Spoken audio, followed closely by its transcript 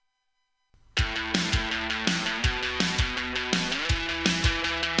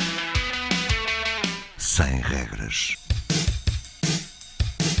sem regras.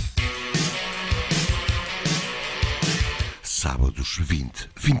 Sábados 20,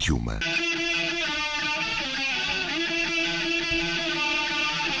 21.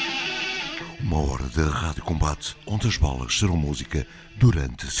 Uma hora de rádio combate onde as bolas serão música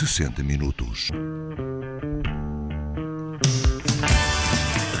durante 60 minutos.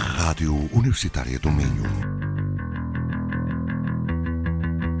 Rádio Universitária do Minho.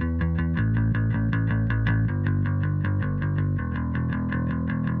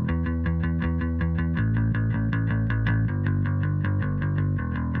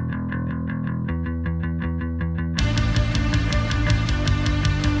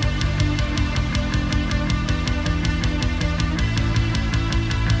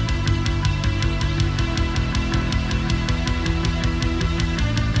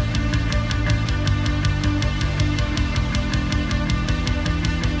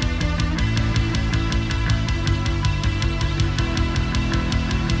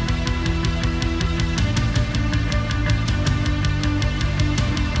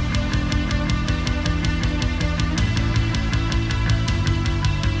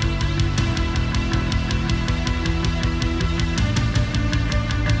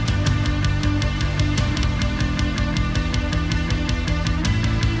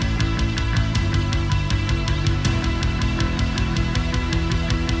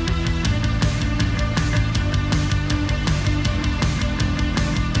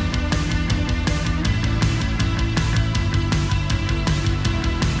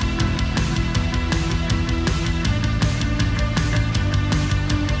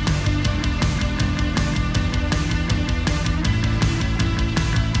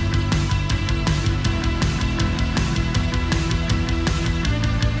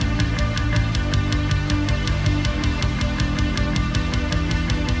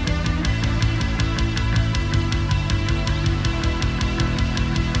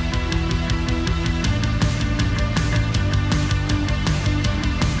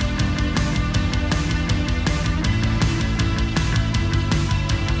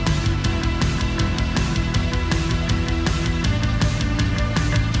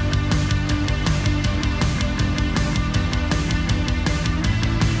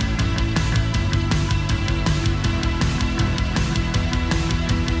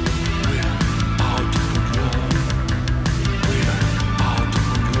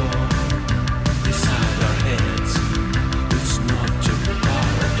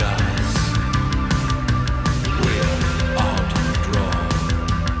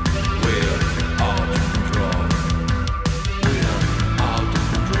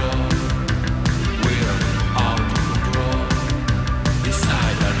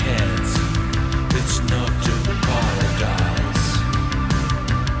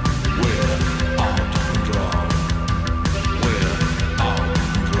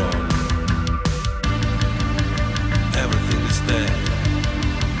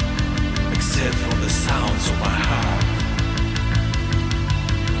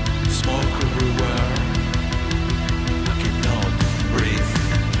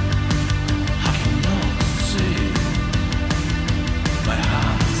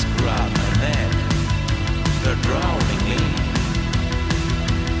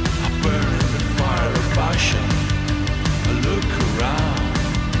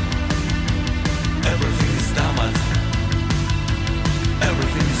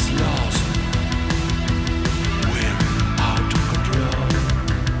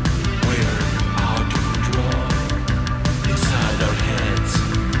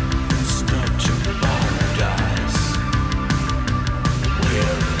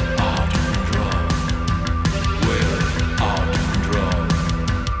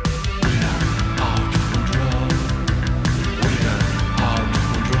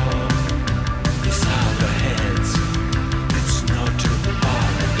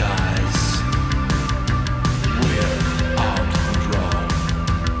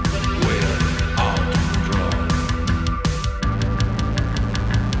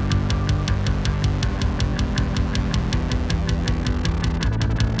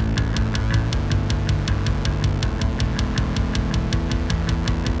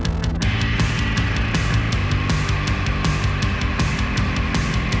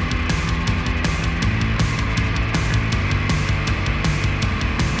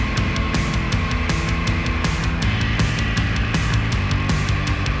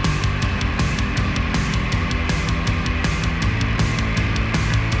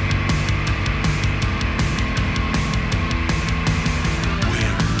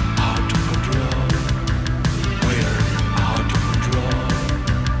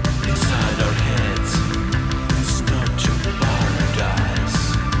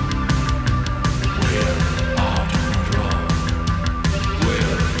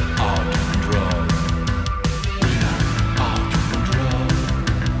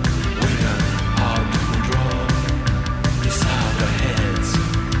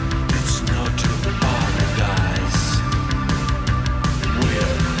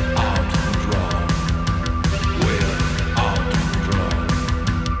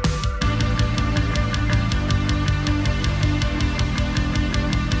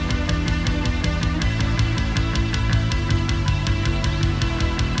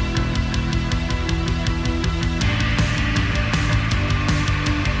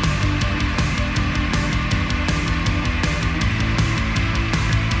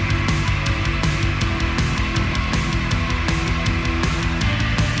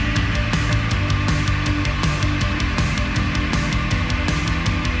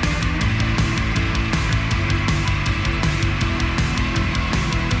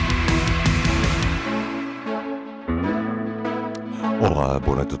 Olá,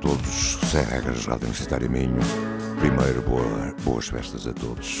 boa noite a todos. Sem regras, Rádio Universitária Minho. Primeiro, boas festas a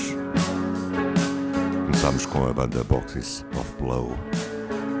todos. Começamos com a banda Boxes of Blow.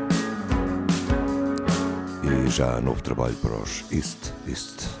 E já novo trabalho para os IST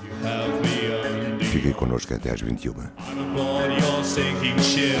IST. Fiquem connosco até às 21. I'm aboard your sinking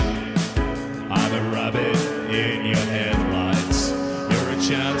ship. I'm a rabbit in your headlights. You're a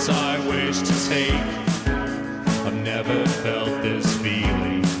chance I wish to take. I've never felt this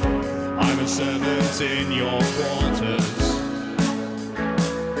feeling. I'm a servant in your quarters.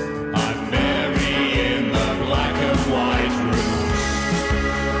 I'm Mary in the black and white room.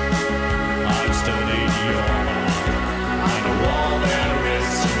 I've studied your heart. I know all there is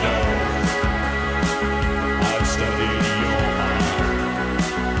to know. I've studied your heart.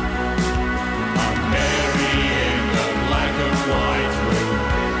 I'm Mary in the black and white room.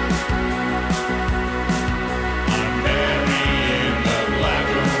 I'm Mary in the black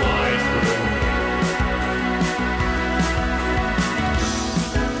and white room.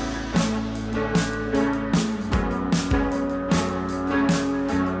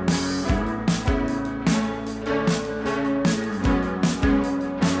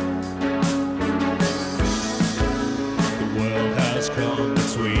 The world has come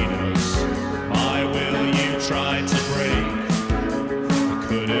between us. My will you tried to break. It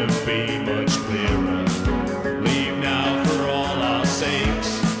couldn't be much clearer. Leave now for all our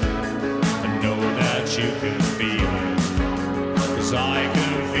sakes. I know that you can feel it, 'cause I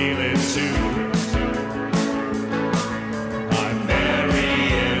can feel it too. I'm Mary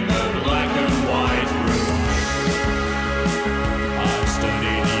in the black and white room. I've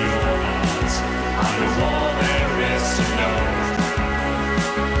studied your heart. I know all there is to know.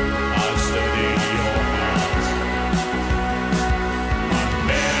 I've studied your heart. I'm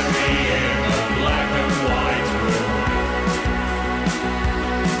Mary in the black and white room.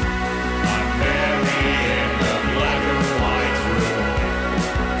 I'm Mary in the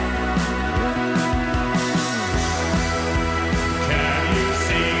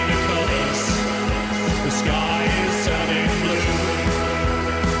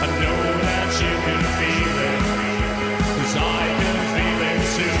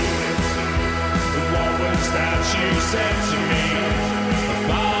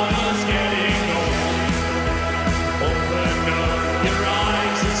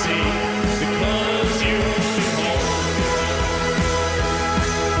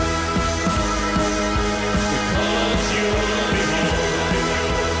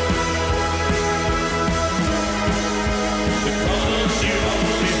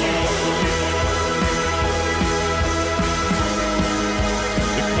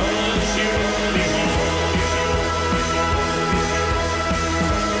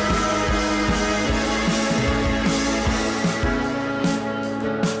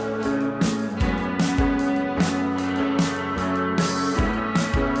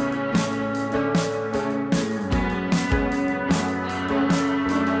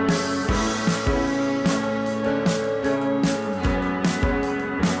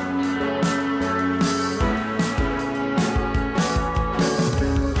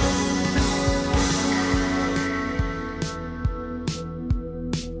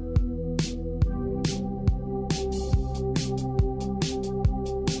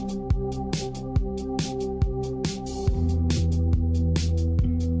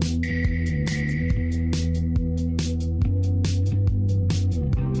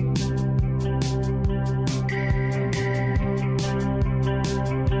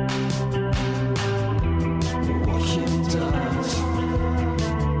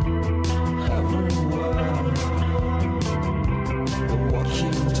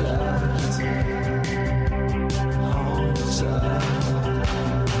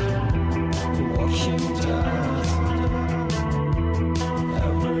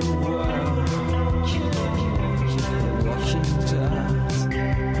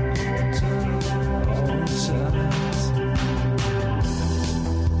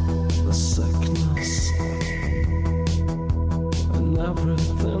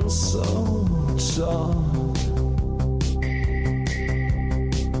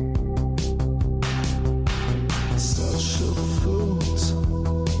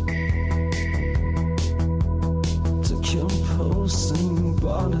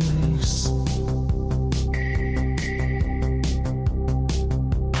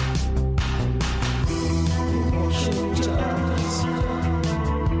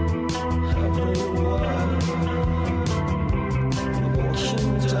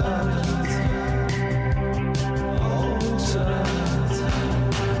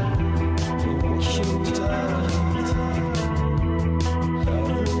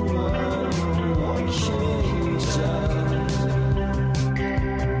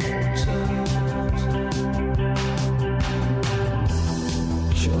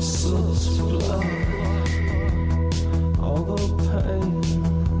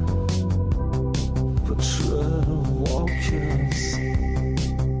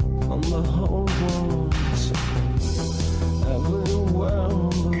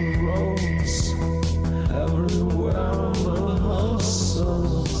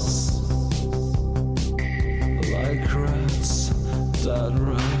blood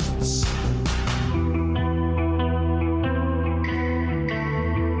runs.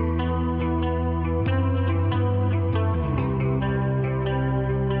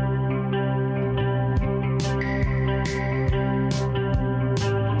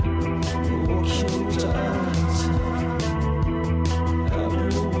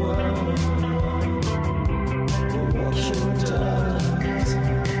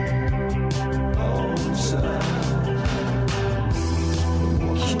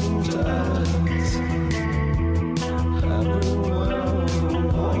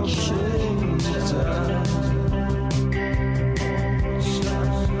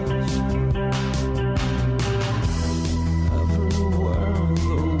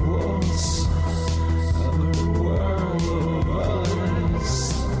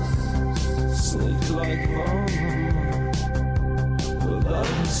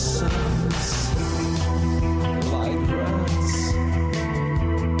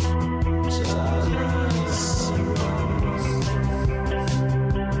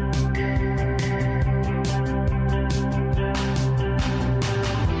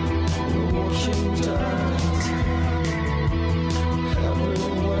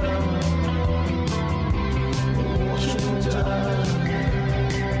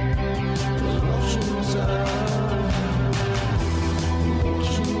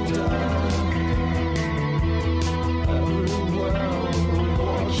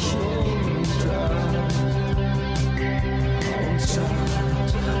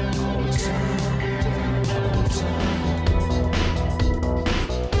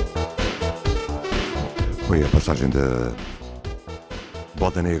 Foi a passagem da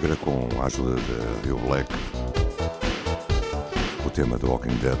BODANEGRA com a ajuda de RIO BLACK. O tema do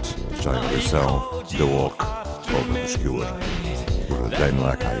Walking Dead, já em versão The Walk of the Skewer, por DEINE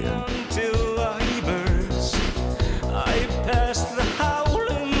LAKAIEN.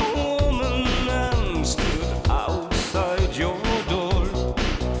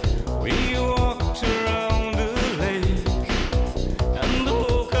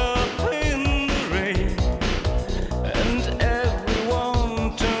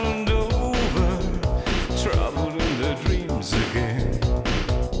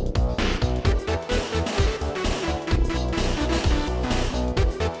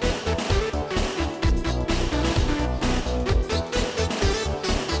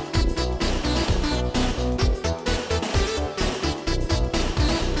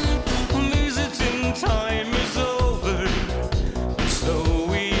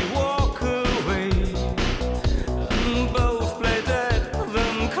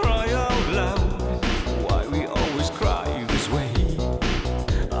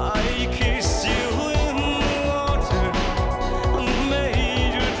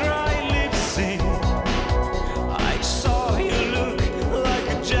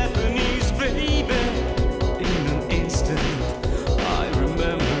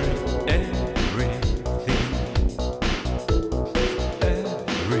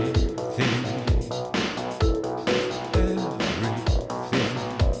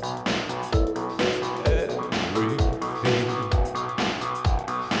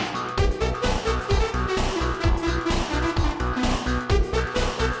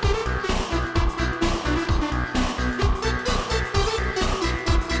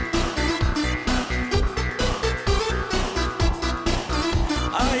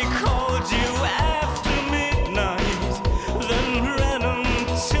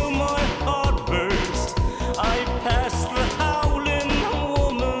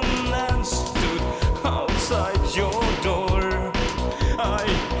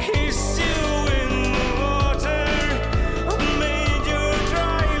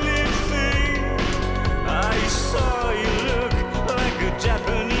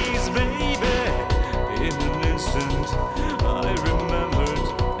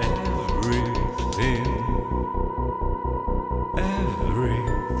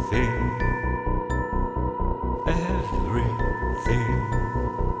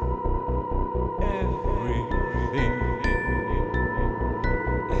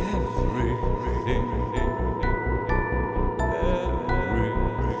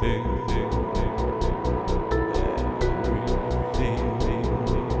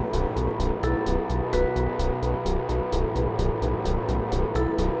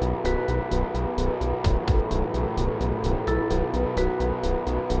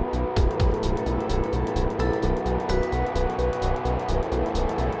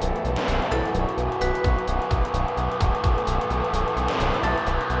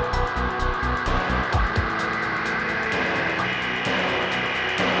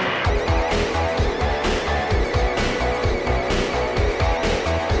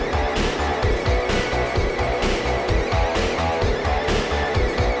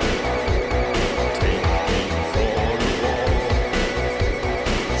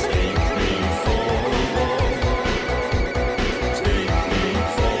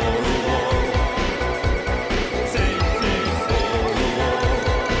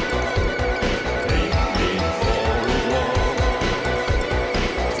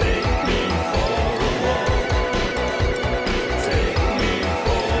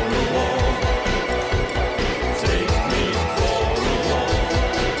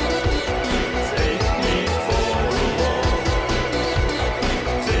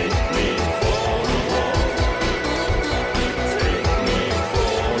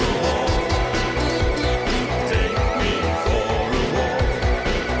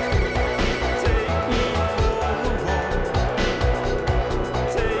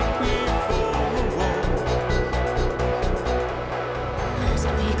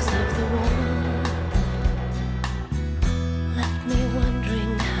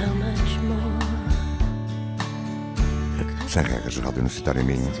 acreditar em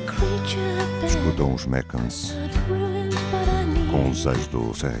mim, escutam os MEKONS com o desejo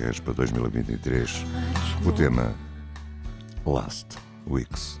do Regras para 2023, o tema Last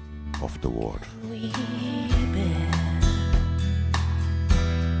Weeks of the War.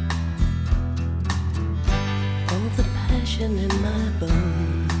 All the passion in my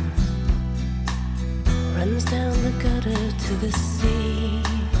bones runs down the gutter to the sea.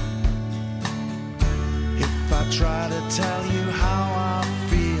 If I try to tell you how I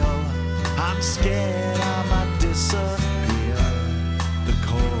feel, I'm scared I might disappear. The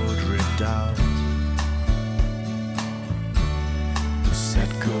cord ripped out, the set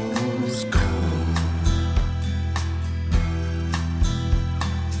goes cold.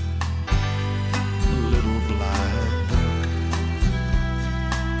 Little black book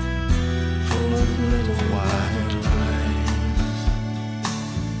full of little white lies.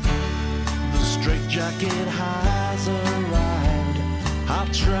 The straitjacket has arrived. I'll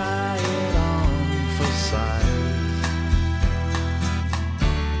try it on for size.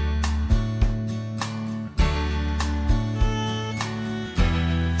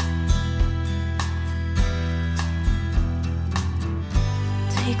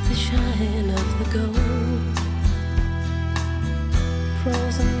 Take the shine of the gold,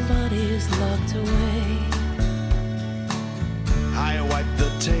 frozen bodies locked away. I wipe the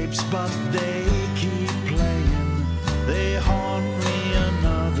tapes, but they keep playing. They haunt me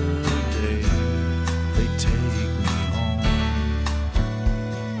another day. They take me home.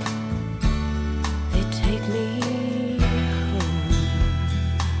 They take me home.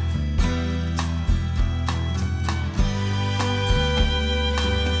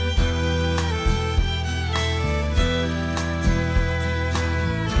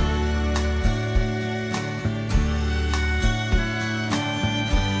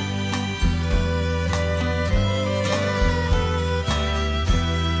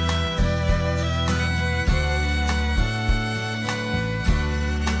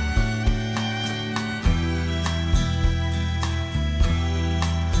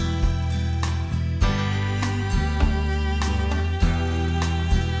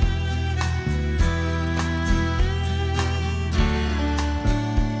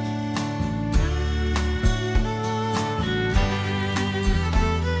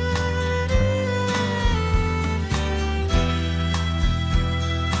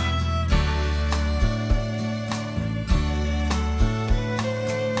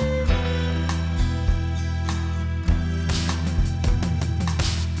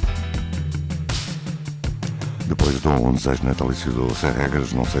 Depois de um desejo natalício do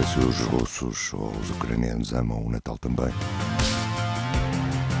Regras, não sei se os russos ou os ucranianos amam o Natal também.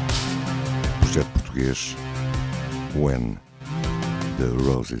 Projeto português When the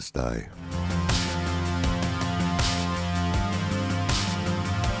Roses Die.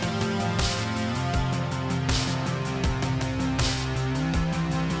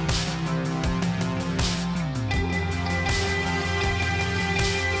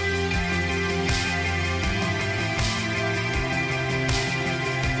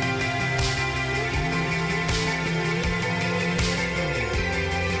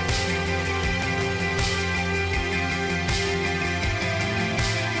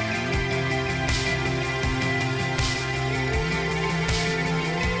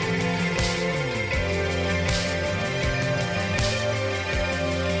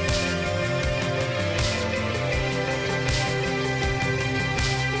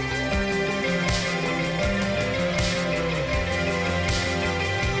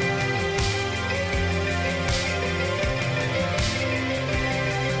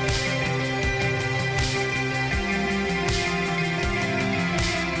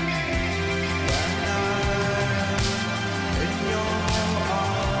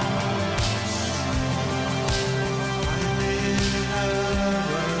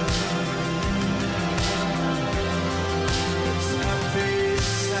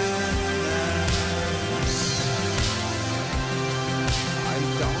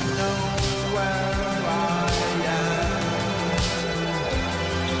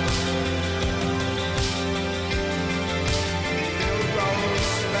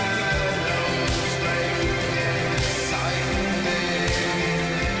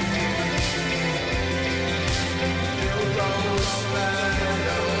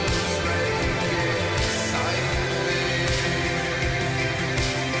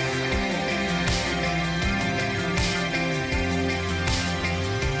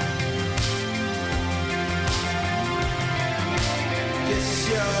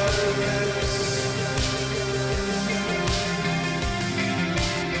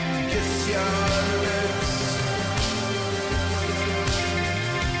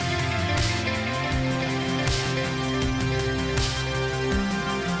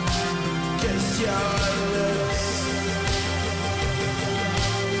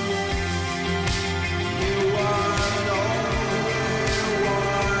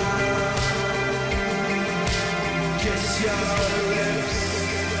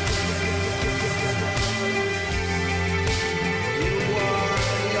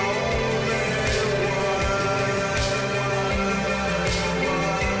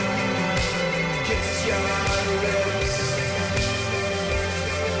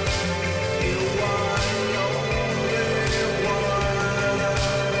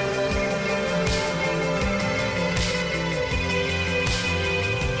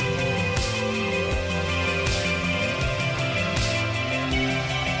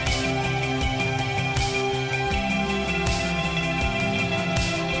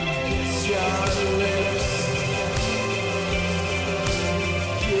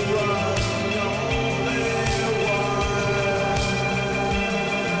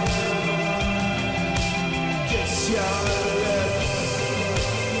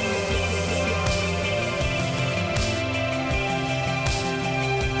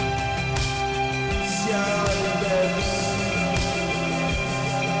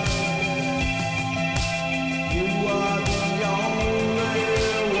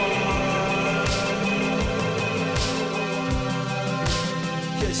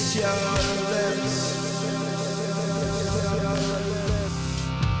 kiss your lips.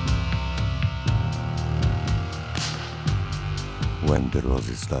 When the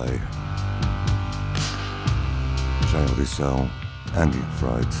Roses Die. Já em audição, Andy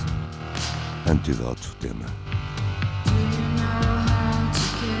Freud, antidote o tema.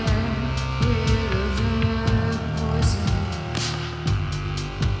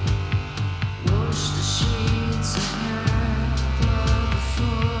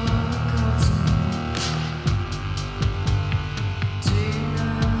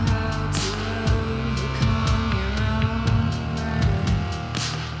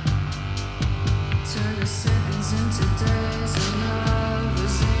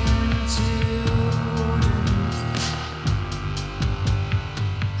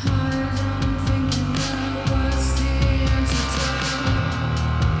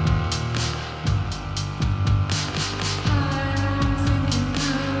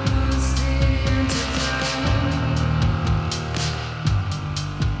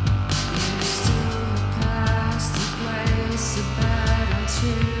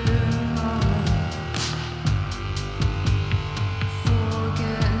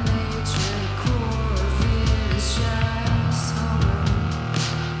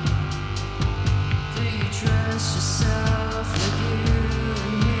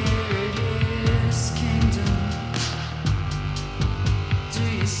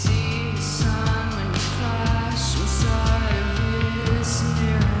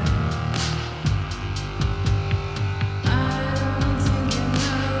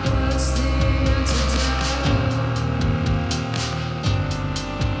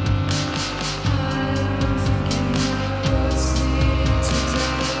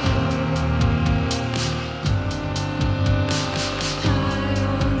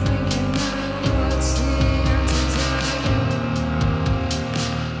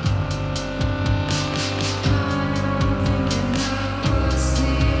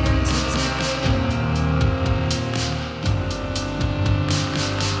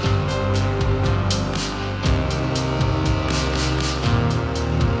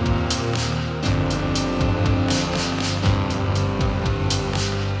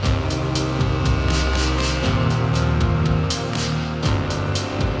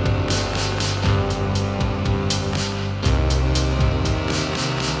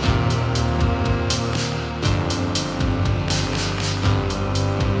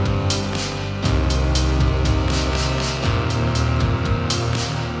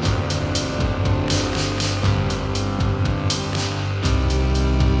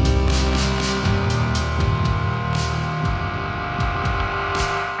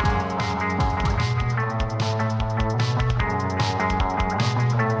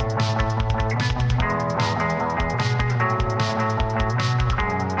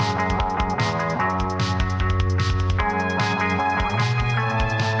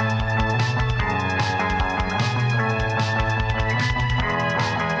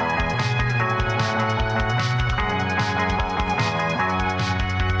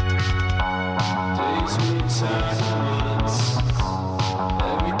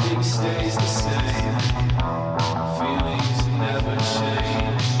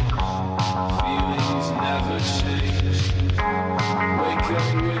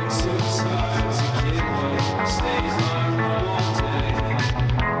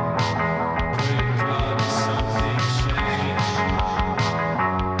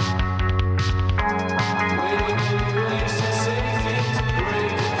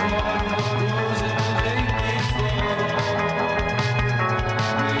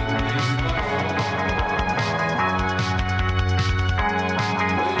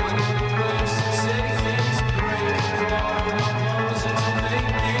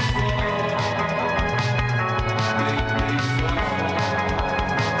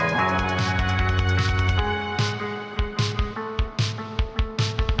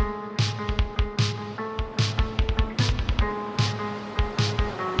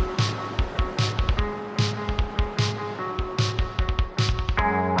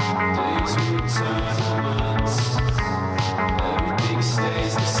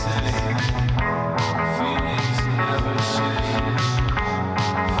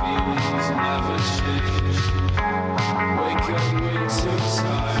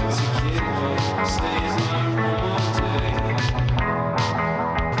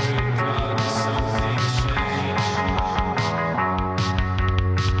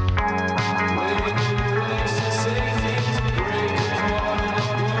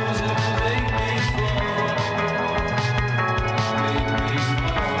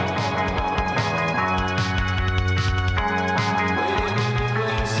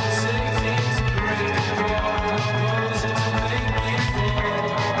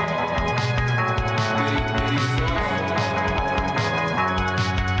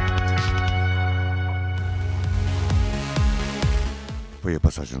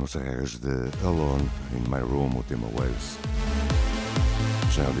 passagem nos regras de Alone in My Room, o tema Waves.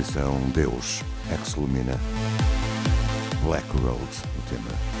 Já a audição Deus Ex-Lumina, Black Road, o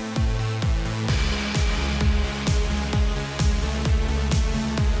tema.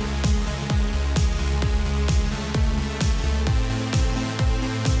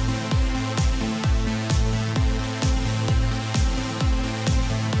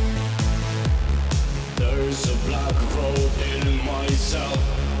 There's a black road in myself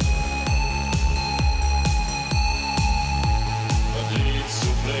that leads to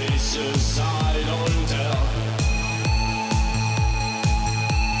places I don't tell,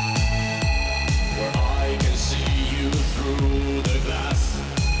 where I can see you through the glass.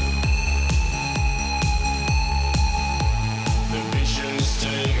 The visions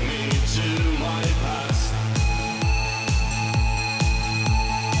take me to my past.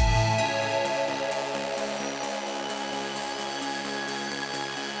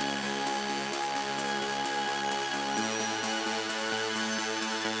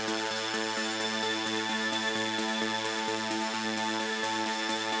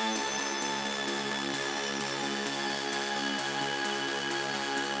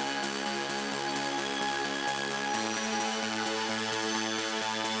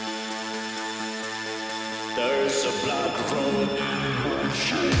 There's a black road in my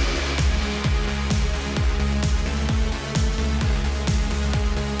shape.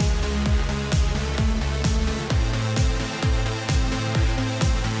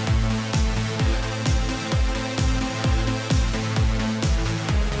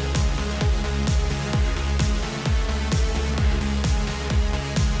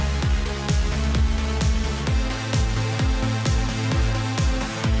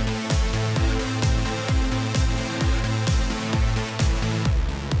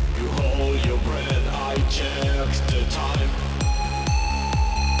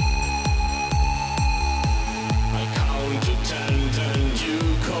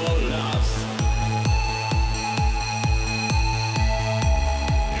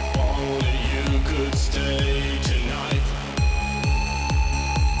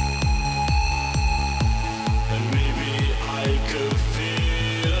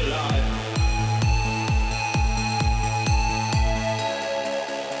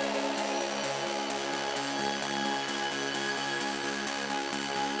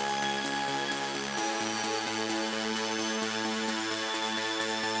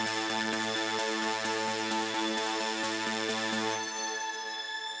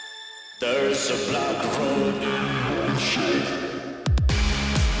 There's a black road in my shape.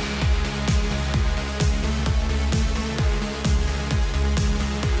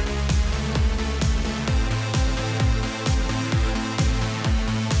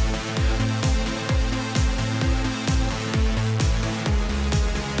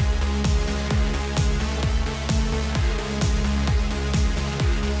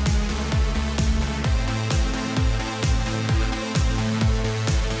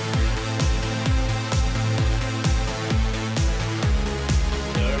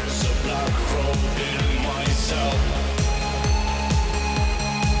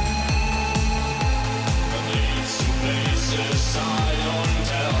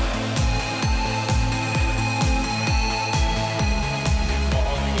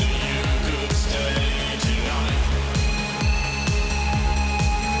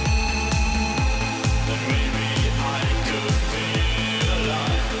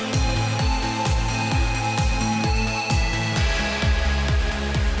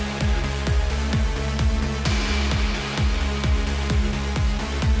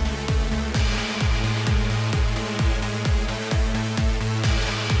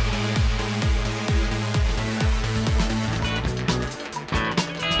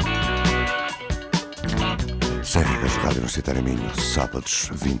 Universitário Minho, sábados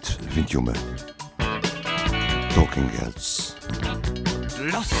 20-21. Talking Heads.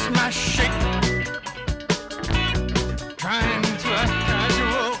 Lost my shape, trying to act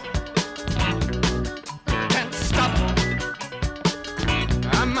casual, can't stop,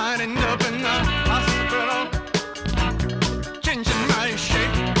 I might end up in the hospital, changing my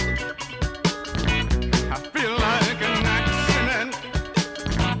shape, I feel like an accident,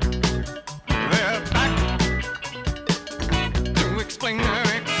 they're back to explain their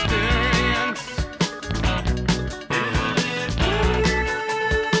experience.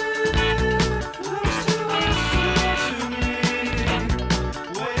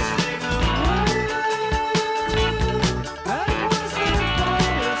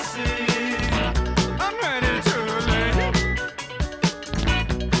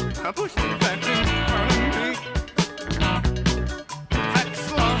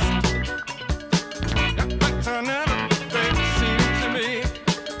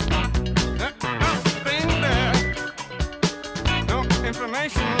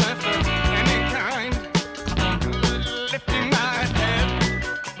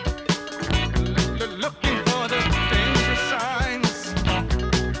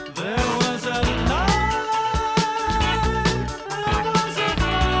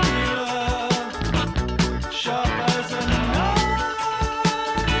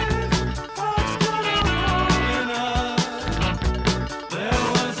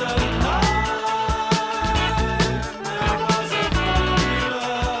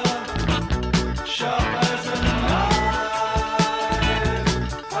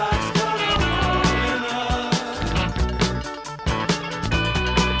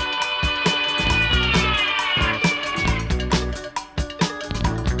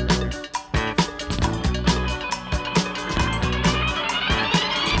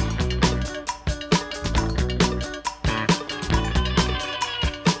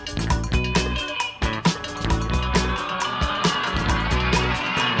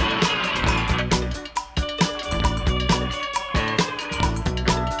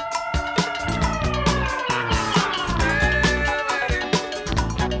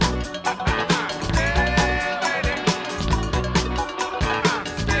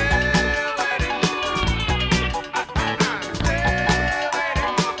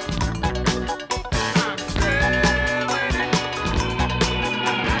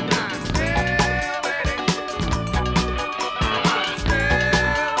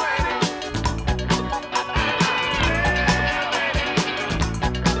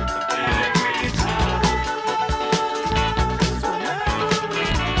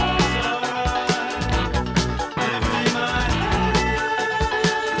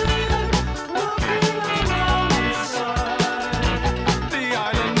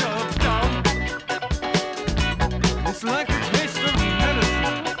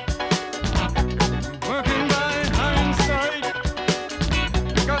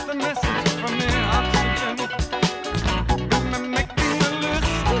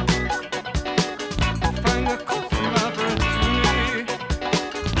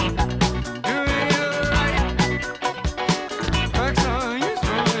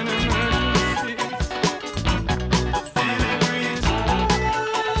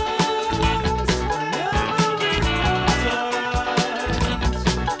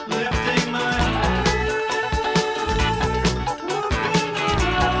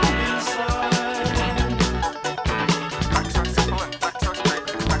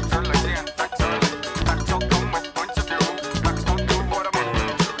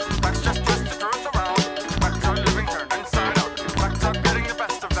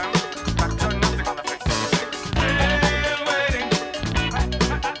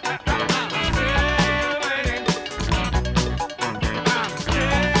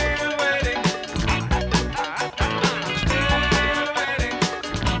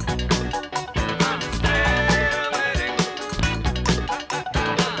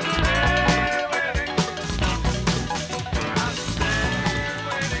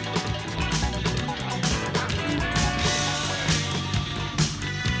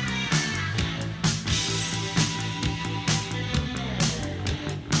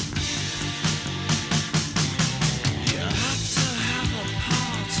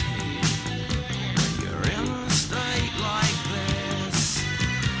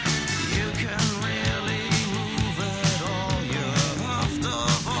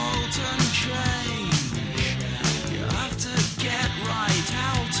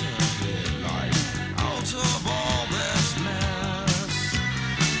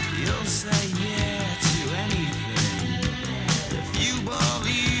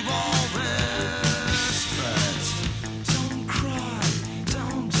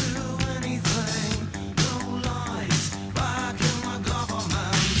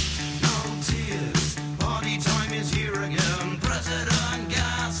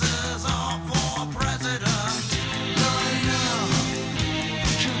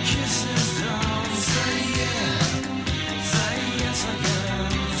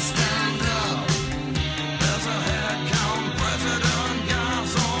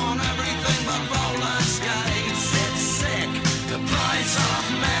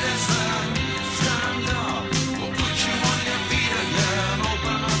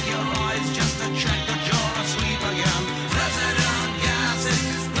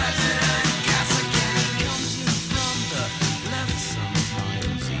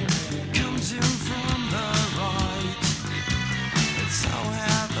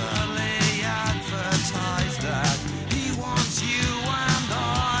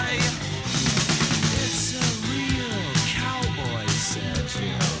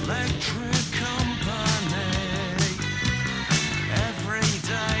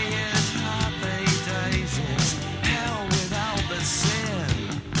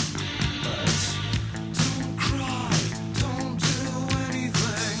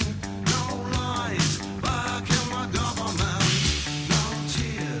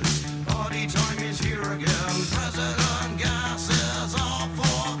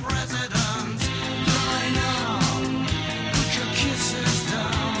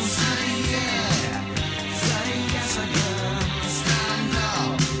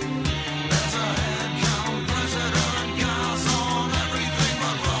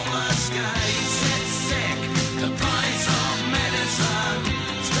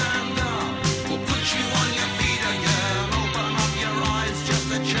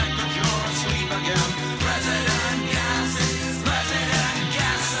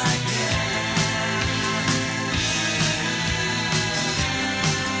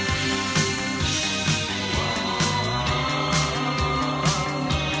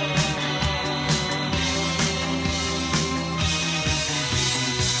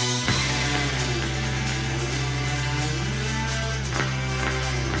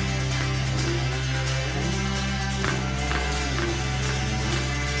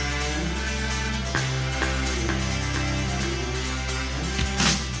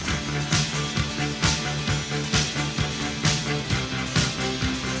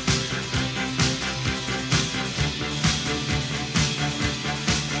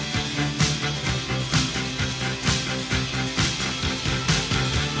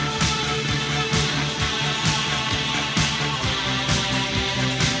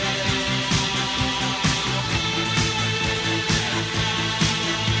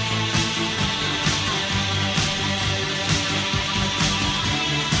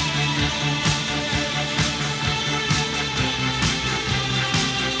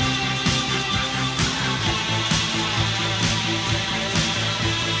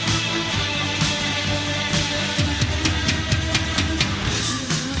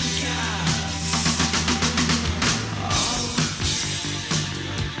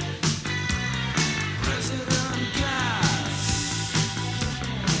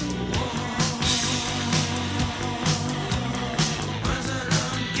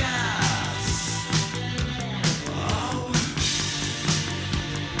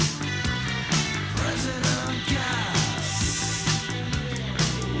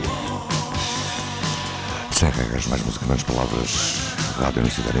 com as palavras Rádio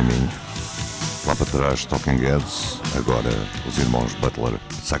Universidade em Minho. Lá para trás, Talking Heads, agora os irmãos Butler,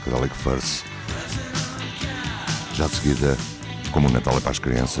 Psychedelic Furs. Já de seguida, como o Natal é para as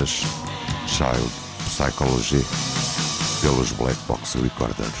crianças, Child Psychology, pelos Black Box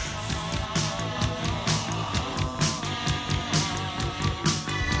Recorders.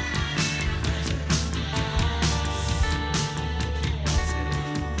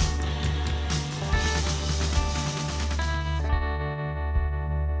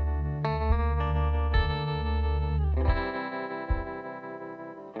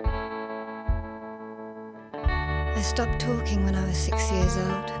 I stopped talking when I was 6 years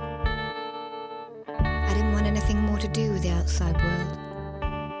old. I didn't want anything more to do with the outside world.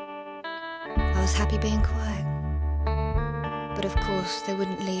 I was happy being quiet. But of course, they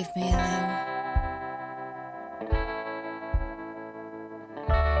wouldn't leave me alone.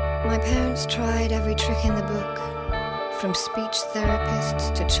 My parents tried every trick in the book, from speech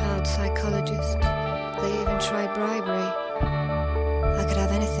therapists to child psychologists. They even tried bribery. I could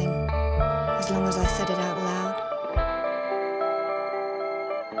have anything, as long as I said it out loud.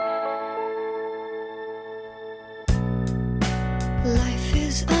 Life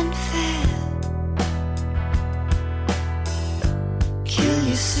is unfair. Kill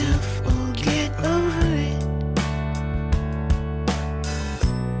yourself or get over it.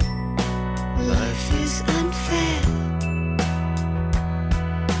 Life is unfair.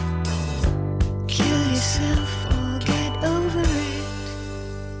 Kill yourself or get over it.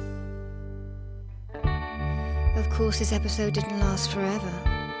 Of course, this episode didn't last forever.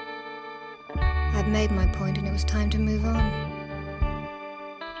 I'd made my point and it was time to move on.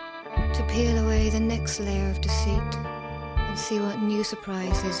 To peel away the next layer of deceit and see what new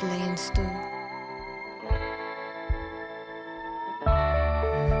surprises lay in store.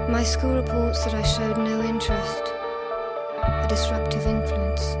 My school reports that I showed no interest, a disruptive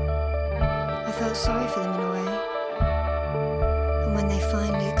influence. I felt sorry for them in a way. And when they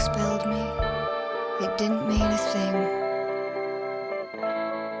finally expelled me, it didn't mean a thing.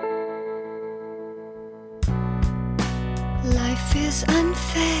 Life is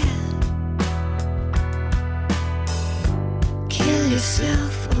unfair. Kill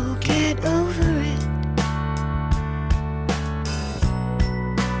yourself or get over it.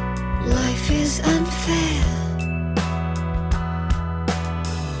 Life is unfair.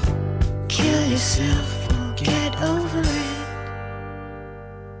 Kill yourself or get over it.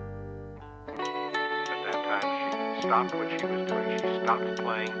 At that time, she stopped what she was doing. She stopped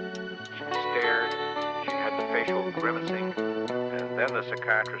playing. She stared. She had the facial grimacing. And then the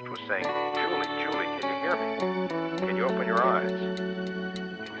psychiatrist was saying, Julie, can you hear me? Can you open your eyes?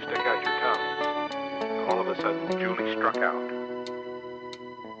 Can you stick out your tongue? All of a sudden, Julie struck out.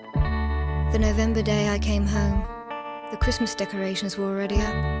 The November day I came home, the Christmas decorations were already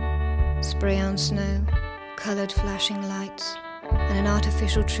up. Spray on snow, coloured flashing lights, and an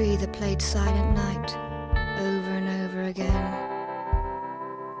artificial tree that played Silent Night over and over again.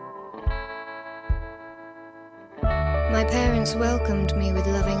 My parents welcomed me with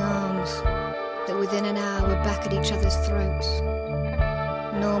loving arms that within an hour were back at each other's throats.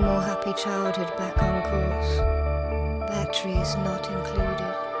 Normal happy childhood back on course. Batteries not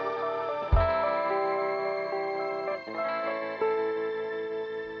included.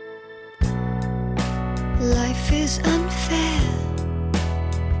 Life is unfair.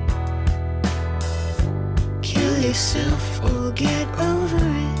 Kill yourself or get over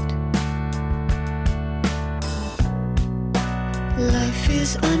it. Life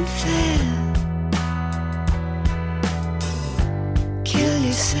is unfair. Kill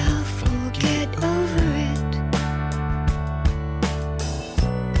yourself or get over it.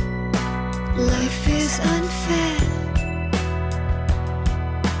 Life is unfair.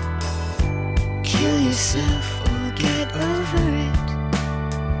 Kill yourself or get over it.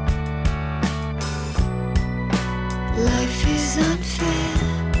 Life is unfair.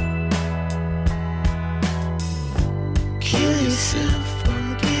 Kill yourself or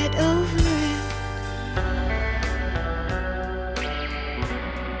get over it.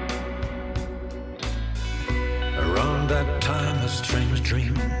 Around that time a strange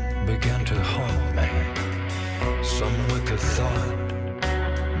dream began to haunt me. Some wicked thought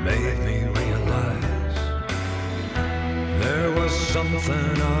made me realize there was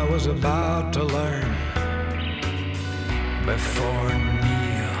something I was about to learn before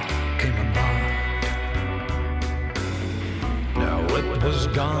Neil came about. Now it was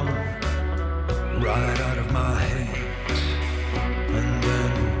gone right out of my hands, and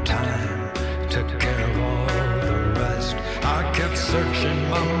then time took care of all the rest. I kept searching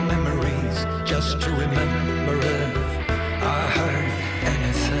my memories just to remember if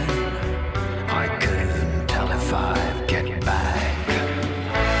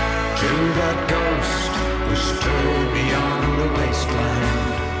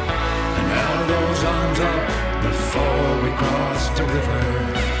arms up before we crossed the river.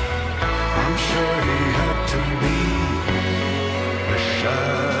 I'm sure he had to be the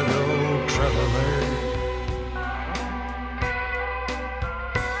shadow traveler.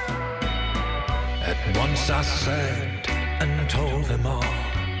 At once I sat and told him all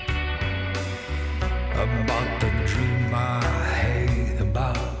about the dream I hate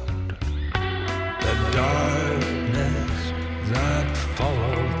about, the darkness that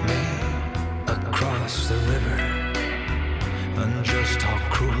followed me across the river, and just how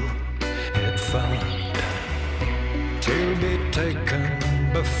cruel it felt to be taken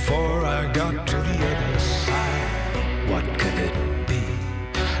before I got to the other side. What could it be?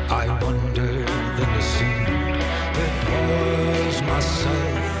 I wondered in the scene. It was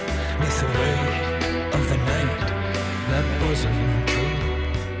myself with the weight of the night that wasn't true,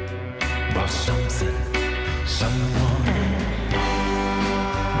 but something, someone.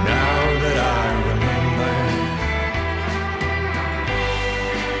 Now that I remember,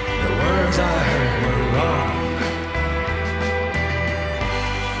 the words I heard were wrong.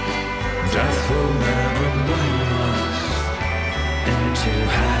 Death will never bring us into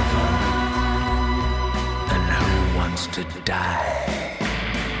heaven, and who wants to die?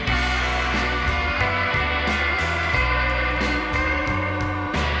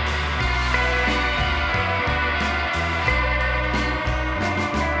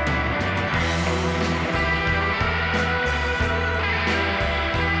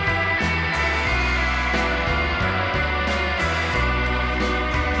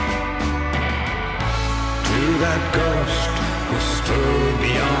 That ghost who stood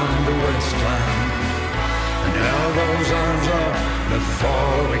beyond the wasteland and held those arms up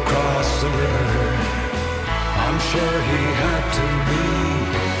before we crossed the river. I'm sure he had to be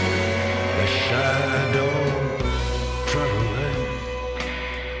the shadow traveler.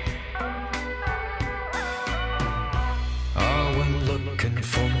 I went looking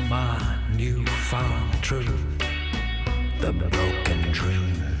for my newfound truth. The broken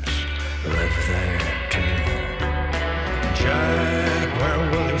dreams live there too. Jack, where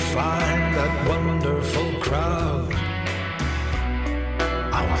will you find that wonderful crowd?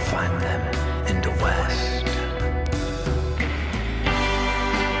 I will find them in the West.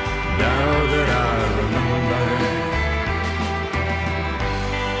 Now that I remember,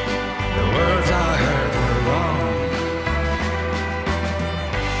 the words I heard were wrong.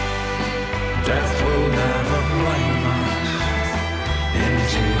 Death will never blame us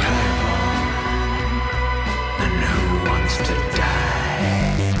into heaven. And who wants to die?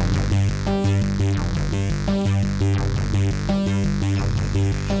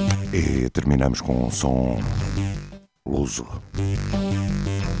 E terminamos com um som luso.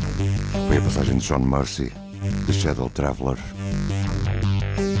 Foi a passagem de John Mercy, The Shadow Traveler.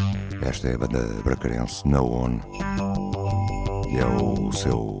 Esta é a banda bracarense No One e é o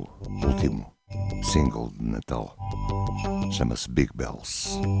seu último single de Natal. Chama-se Big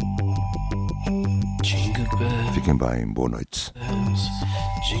Bells. Fiquem bem, boa noite.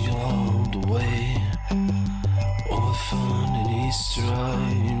 Jingle all the way. All the fun and Easter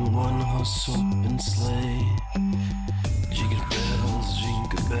ride in one horse open sleigh. Jingle bells,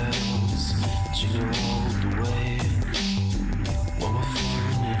 jingle all the way. All the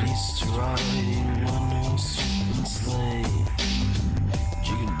fun and Easter ride in one horse open sleigh.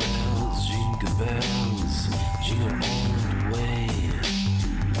 Jingle bells, jingle all the way.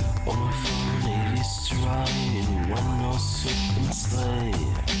 All my fun it is to ride in one horse open sleigh.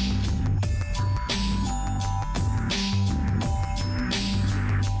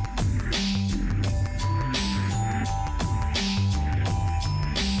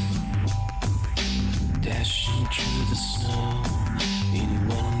 Dashing through the snow in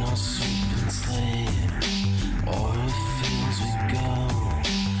one horse open sleigh. All the fields we go,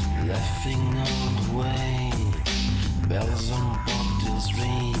 laughing all the way. Bells on bobtails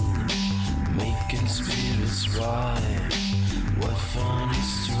ring, making spirits ride. What fun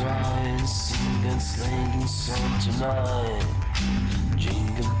is to ride and sing and sing song tonight.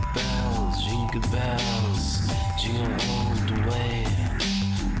 Jingle bells, jingle all the way.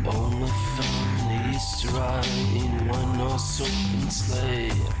 All the fun is to ride in one horse open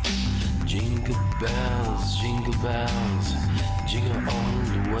sleigh. Jingle bells, jingle all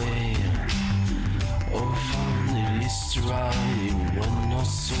the way. Oh, fun it is to ride in one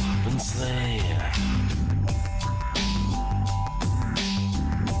horse open sleigh.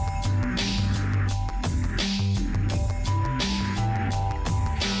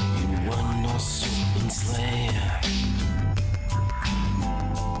 In one horse open sleigh.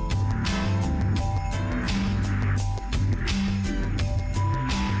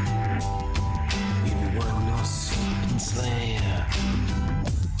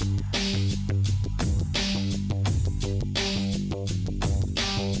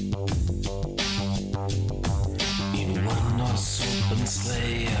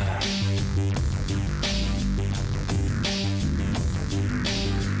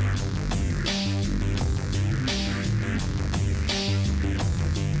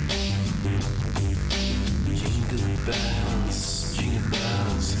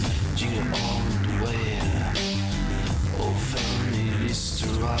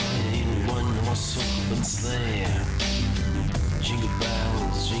 and slayer. Jingle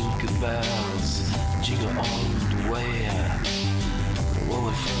bells, jingle all the way. What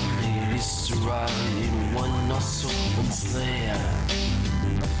a fun it is to ride in one horse open sleigh.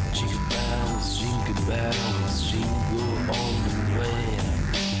 Jingle bells, jingle all the way.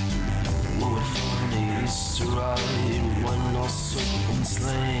 What a fun it is to ride in one horse open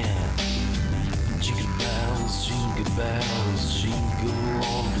sleigh. Jingle bells, jingle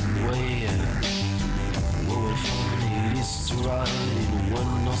all the way. What a fun it is to ride in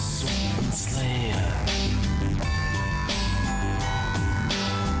one horse open sleigh.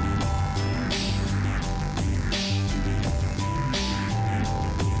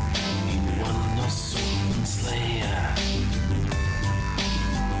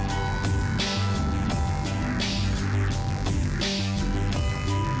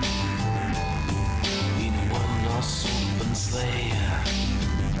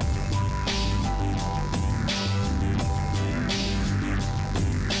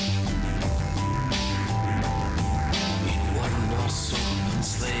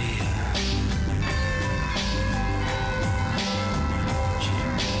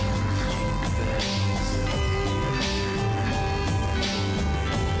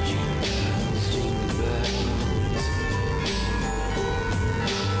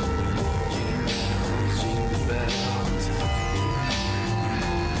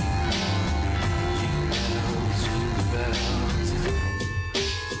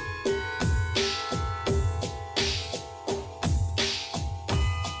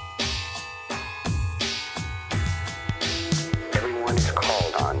 Everyone is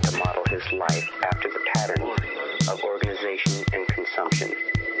called on to model his life after